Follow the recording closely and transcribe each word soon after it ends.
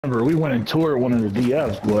Remember, we went and toured one of the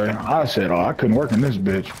DFs, boy. I said, oh, I couldn't work in this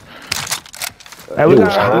bitch. Hey, we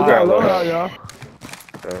got a load out, y'all.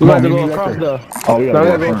 We got to go across the... Oh, we got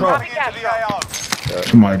to go across.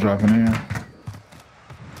 Somebody dropping in.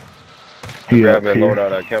 He grab and load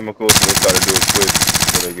out our chemicals and they try to do it quick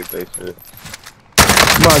so they get their shit.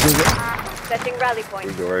 Setting rally point.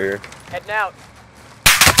 We go right here. Heading out.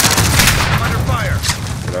 I'm under fire.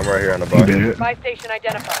 And I'm right here on the box. Buy station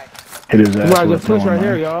identified. Hit his ass. We got to push right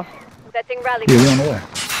here, y'all. Setting rally point. Yeah, point. we on the way.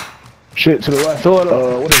 Shit to the left. What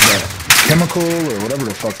is that? Chemical or whatever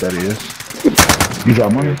the fuck that is. You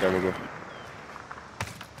drop money? Chemical.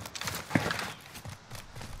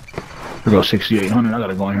 We go 6,800. I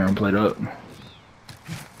gotta go in here and play it up.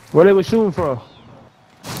 Where they were shooting from?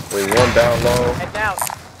 Wait, one down low. Heading out.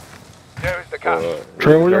 There's the cop.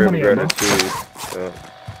 Trey, where your money at, bro?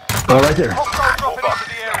 Oh, right there.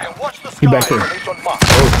 He back there.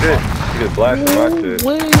 Oh shit, he just blasted my shit.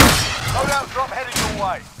 Loadout drop heading your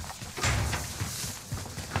way.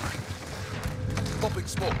 Popping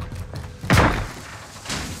smoke.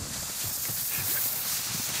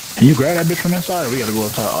 Can you grab that bitch from that side, or we gotta go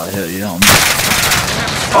up top? Oh, hell yeah, on me.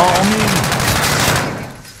 Oh, on me.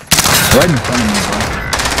 Right in front of me, bro.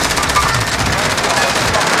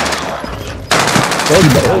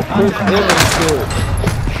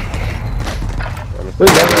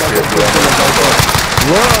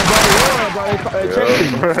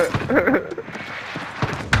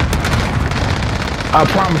 I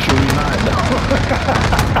promise you, we're not, though.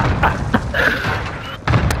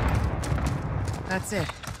 That's it.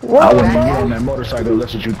 I wouldn't be getting that motorcycle,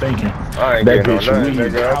 that's what you're thinking. I ain't that getting bitch on weed,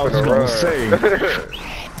 nigga, I was gonna say.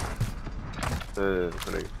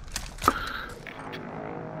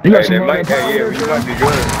 You got some more power yeah, we might be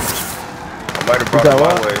good. I might have brought it my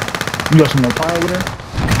way. You got some more power over there?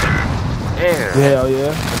 Damn. Hell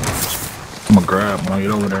yeah. I'm gonna grab when I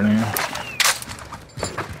get over there now.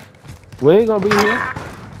 We ain't gonna be here.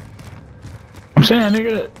 I'm saying,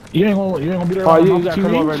 nigga, you ain't gonna be there. Oh, you gotta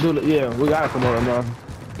come over and do it. Yeah, we gotta come over, man.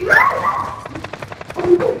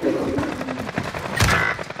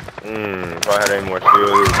 If I had any more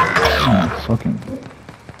shields. Oh, fucking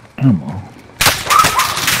ammo.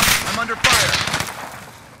 I'm under fire.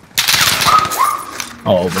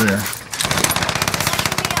 Oh, over there.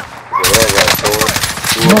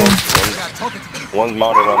 One's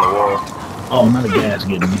mounted on the wall. Oh, not a gas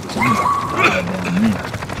getting me.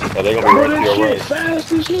 Oh, they gonna be right to your right.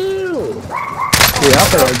 Fast as hell. Yeah, I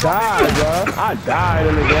could have died, bro. I died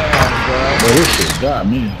in the gas, bro. Bro, this shit got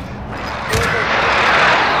me.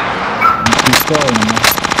 Keep going, man.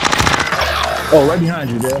 Oh, right behind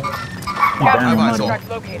you, there.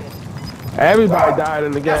 Everybody died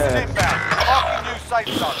in the gas. Inbound. Marking new safe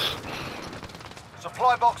zone.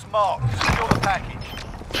 Supply box marked. Secure the package.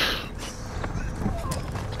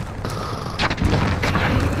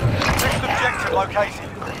 Next objective located.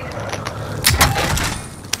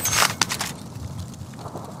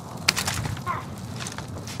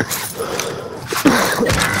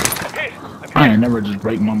 I ain't never just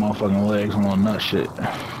break my motherfucking legs on nut shit.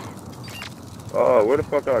 Oh, where the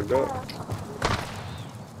fuck I go?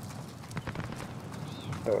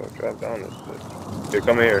 Oh, drop down this shit. Here,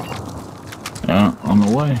 come here. Yeah, on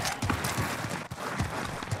the way.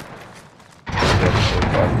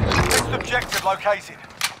 Next objective located.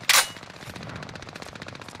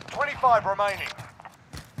 25 remaining.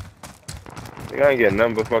 You ain't getting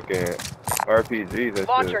nothing but fucking RPGs and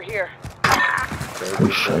Launcher shit. here.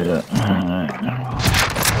 Appreciate it. Alright.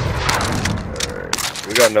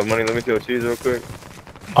 We got enough money. Let me kill cheese real quick.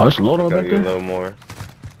 Oh, it's loaded up Gotta back get a there? little more.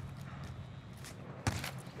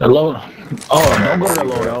 That load. Oh, don't go to that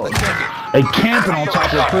loadout. They camping on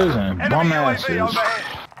top of the prison. Bum asses.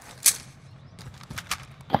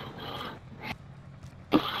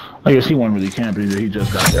 I guess he wasn't really camping either. He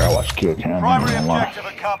just got there. I watched kill cam. Primary objective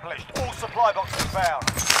accomplished. All supply boxes found.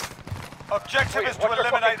 Objective is to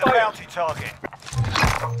eliminate the bounty target.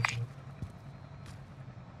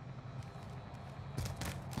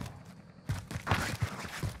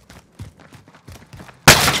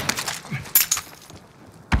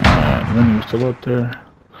 Alright, Lenny was still up there.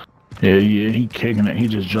 Yeah, he kicking it. He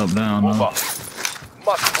just jumped down though. I'm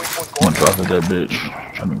gonna drop at that bitch.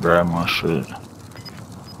 Trying to grab my shit.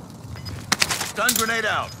 Stun grenade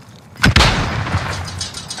out.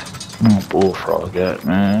 Oh, bullfrog at,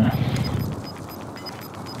 man.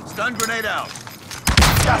 Stun grenade out.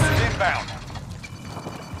 Gas is inbound.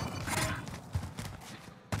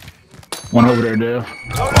 One over there, Dev.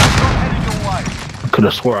 Loadout drop heading your way. Could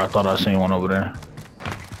have swore I thought I seen one over there.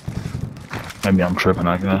 Maybe I'm tripping,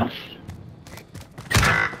 I guess.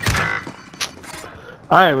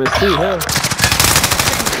 I didn't even see him.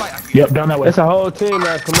 Yep, down that way. That's a whole team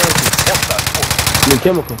that's commercial. The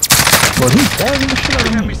chemical. Well, he's tagging the shit out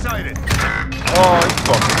of me. Oh, you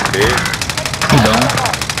fucking bitch. He done.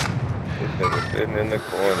 This nigga sitting in the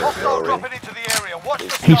corner. Hostile dropping into the area. Watch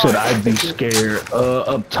the He skies. said I'd be scared.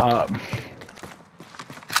 Up top.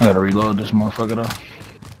 I gotta reload this motherfucker though.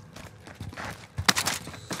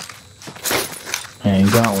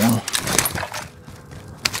 Ain't got one.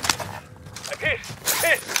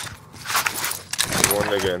 One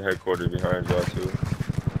nigga in headquarters behind y'all too.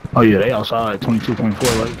 Oh yeah, they outside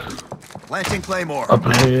 22.4 like Planting Claymore. up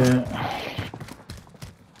ahead.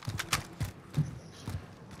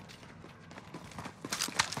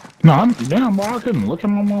 No, I'm damn boy, I couldn't look at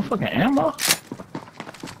my motherfucking ammo.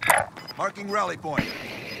 Marking rally point.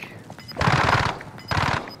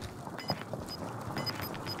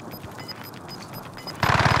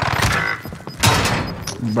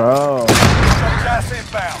 Bro. Gas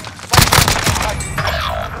inbound.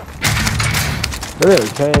 They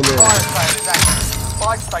came in. Fire sale is active.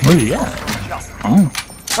 Spy station. Where you at? Oh,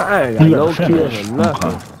 I ain't got you no got the kills finish. or nothing.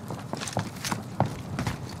 Okay.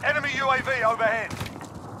 Enemy UAV overhead.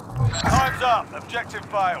 Time's up. Objective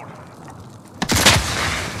failed.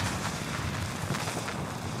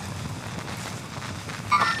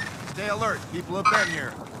 Stay alert. People have been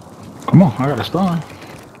here. Come on, I got a stun.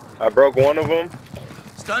 I broke one of them.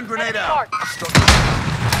 Stun grenade Enemy out. marked.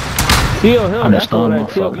 Kill him. I just That's the one stunned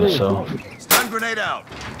that killed motherfucker, me. so. Stun grenade out.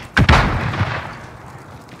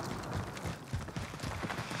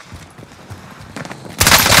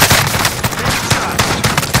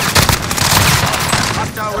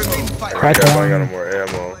 Hostile remaining fire. Crack I got no one. more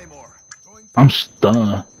ammo. Claymore. Going I'm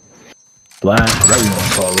stunned. Blast, whatever you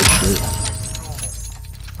wanna call this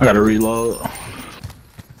shit. I gotta reload.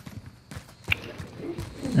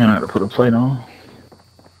 And I gotta put a plate on.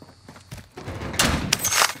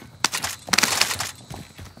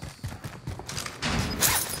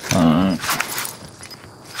 Alright.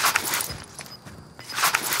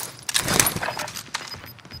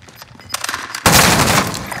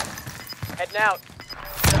 Heading out.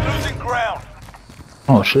 Losing ground.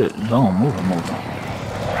 Oh shit, zone, moving. Right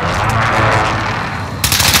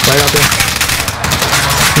out there.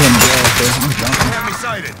 He in the grass there, I'm jumping. enemy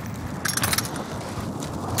sighted.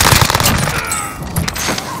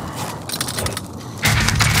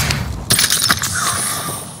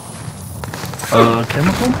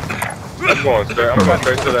 Chemical? I'm going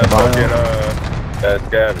straight to that fucking that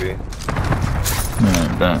scabby. Yeah,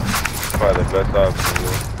 damn. Probably the best option.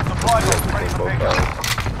 Supply box ready for pickup.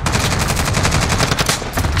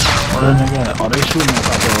 What are they got? Oh, they shooting us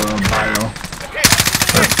out the bio.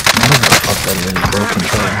 What the fuck that is, bro?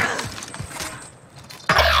 Control.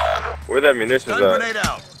 Where that munitions Stun at? grenade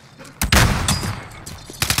out.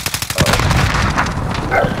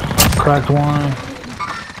 Cracked one.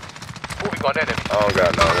 I don't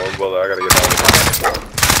got no one bullet. I gotta get down.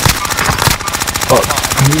 Fuck.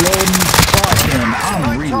 Reloading. Fucking.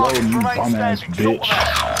 I'm reloading, you bum ass bitch.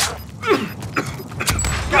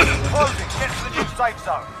 Gas is closing. Get to the new safe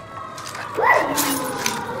zone.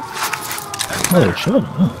 Oh, shut up.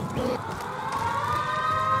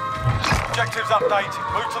 Objectives updated.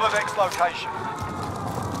 Move to the next location.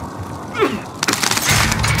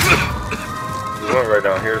 We went right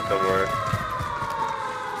down here somewhere.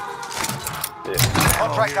 Yeah.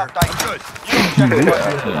 Contract updated. Good.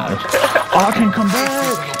 Oh, I can come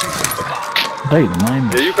back. They lame.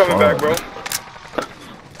 Yeah, you coming back, bro?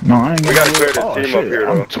 No, I ain't We gotta clear oh, this team shit, up here,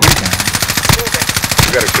 I'm though. tweaking.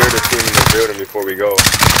 We gotta clear this team in the building before we go.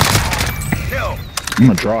 Kill. I'm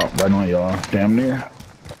gonna drop right on y'all. Damn near.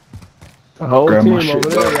 The whole Grab team my shit over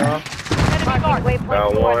there, back. y'all. Enemy marked. Down Waypoint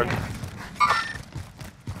one. coordinates.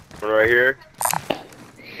 One right here.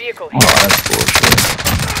 Vehicle Oh, here. that's bullshit.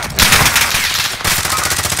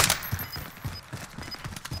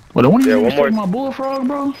 Well, don't Yeah, you one even more. take my bullfrog,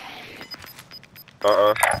 bro?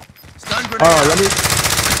 Stun grenade Oh, out. let me.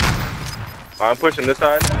 I'm pushing this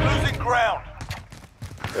side. Losing ground.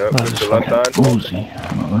 Yep, That push is the left side. fucking Uzi.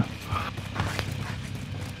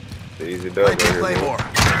 The easy dub right Planting here. Bro. Claymore.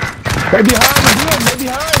 They behind the building. They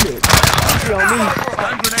behind it. You on me.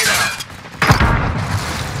 Stun grenade out.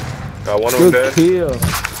 Got one of them Good dead. kill.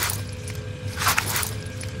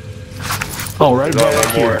 Oh, right There's back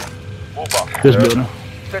one more. here. This Yeah. building.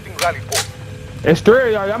 Setting rally point. It's three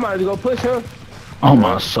of y'all. Y'all might have to go push him. Oh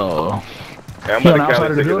my soul. Yeah, I'm He on about the to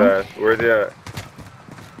outside of counter the take his building? ass. Where's he at?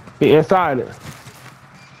 He inside it.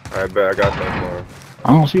 Alright, bet I got that for him. I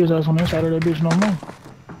don't see his ass on that side of that bitch no more.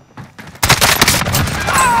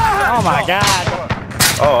 Oh my god.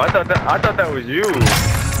 Oh, I thought that was you.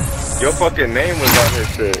 Your fucking name was on his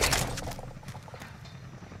shit.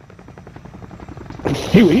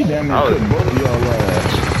 He damn near put both of y'all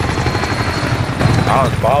ass. I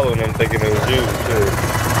was following him thinking it was you, too.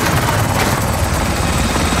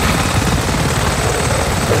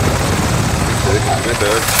 It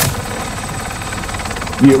does.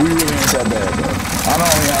 Yeah, we really ain't that bad, bro. I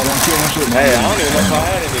don't even have one kill and shit. Hey, I don't even know if I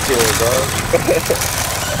had any kills, dog.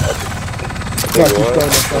 I think it was.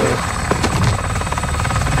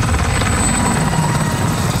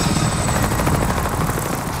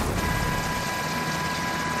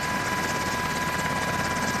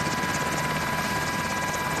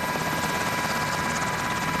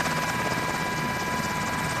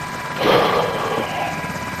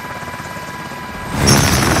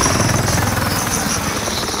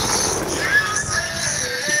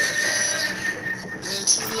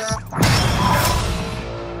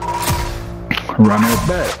 Run it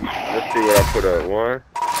back. Let's see what I put up. 1.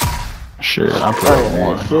 Shit, I put up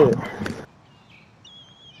 1. Shit.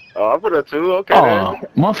 Oh, I put up 2. Okay, Oh, then.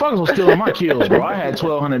 motherfuckers was stealing my kills, bro. I had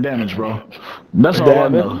 1,200 damage, bro. That's all I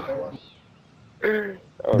know.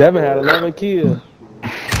 Devin had 11 kills.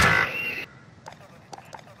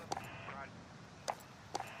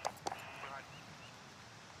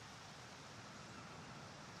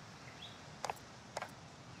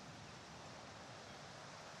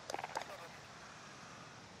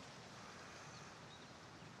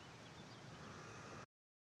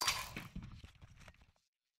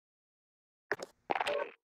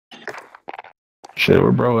 Shit,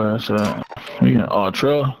 where bro ass at? Oh,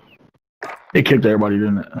 Trill. They kicked everybody,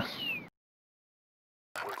 didn't it?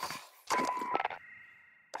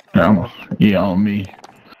 Yeah, on me.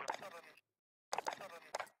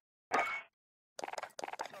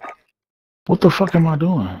 What the fuck am I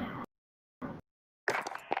doing?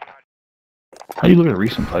 How you look at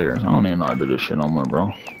recent players? I don't even know how to do this shit no more,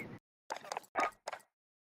 bro.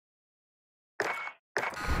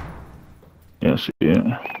 Yes,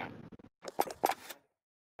 yeah.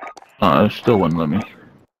 It still wouldn't let me.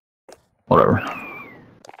 Whatever.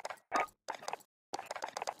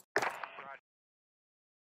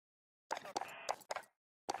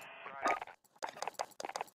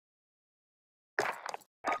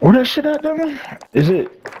 Where that shit at, Devin? Is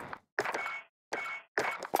it?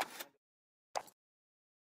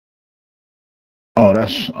 Oh,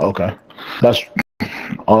 that's okay. That's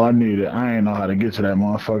all I needed. I ain't know how to get to that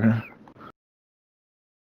motherfucker.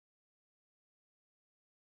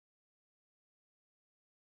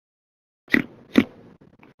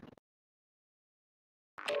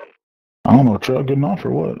 I don't know, Chuck getting off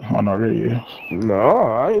or what? Oh, no, there he is.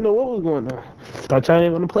 No, I didn't know what was going on. Thought y'all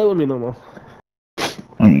ain't gonna play with me no more.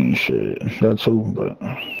 I mean, shit, that too, but...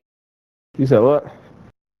 You said what?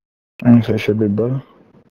 I ain't say shit, big brother.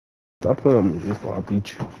 Stop playing with me before I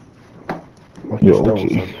beat you. Like Yo, you stole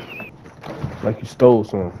okay. something. Like you stole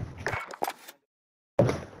something.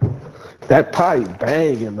 That pipe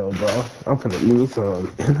banging though, bro. I'm finna eat me some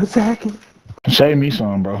in a second. Save me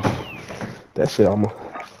some, bro. That shit,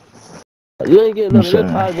 you ain't getting none of that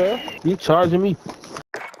pie, bro. You charging me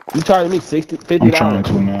 $50. I'm trying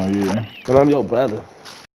to now, yeah. And I'm your brother.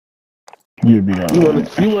 You'd be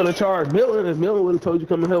alright. You wanna charge Milton? If Milton would have told you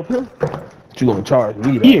come and help him, but you gonna charge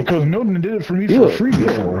me though. Yeah, cause Milton did it for me for free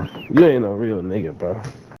before. You ain't no real nigga, bro.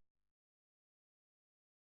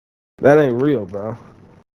 That ain't real, bro.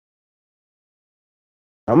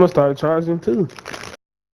 I'm gonna start charging too.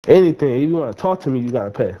 Anything. If you wanna talk to me, you gotta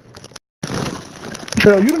pay.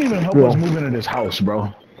 Cheryl, you didn't even help us move into this house,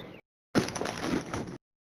 bro.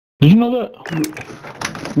 Did you know that?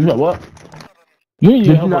 You know what? Did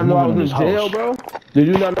you not know I was in jail, bro? Did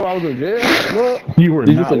you not know I was in jail? What? You were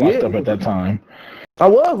not locked up at that time. I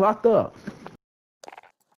was locked up.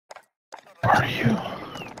 Are you?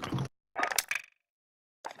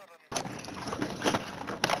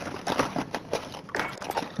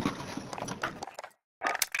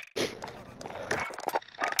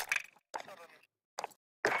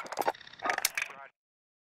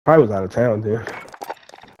 I was out of town there.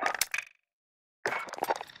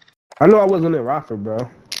 I know I wasn't in Rockford, bro.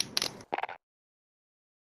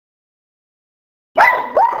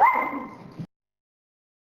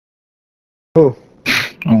 Oh.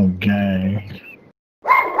 Oh, gang.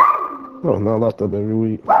 Oh, no, I locked up every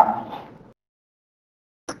week. Bro,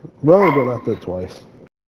 I've been locked up twice.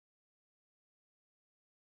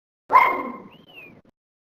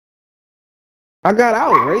 I got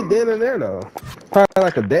out right then and there, though. Probably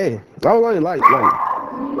like a day. I was only like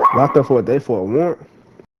locked up for a day for a warrant.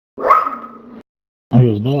 I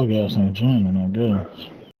guess dog ass ain't joining, I guess.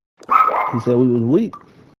 He said we was weak.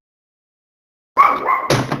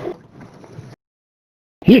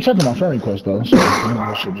 He accepted my friend request though, so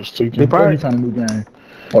I should just take him. He probably found a new game.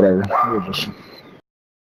 Whatever. We'll just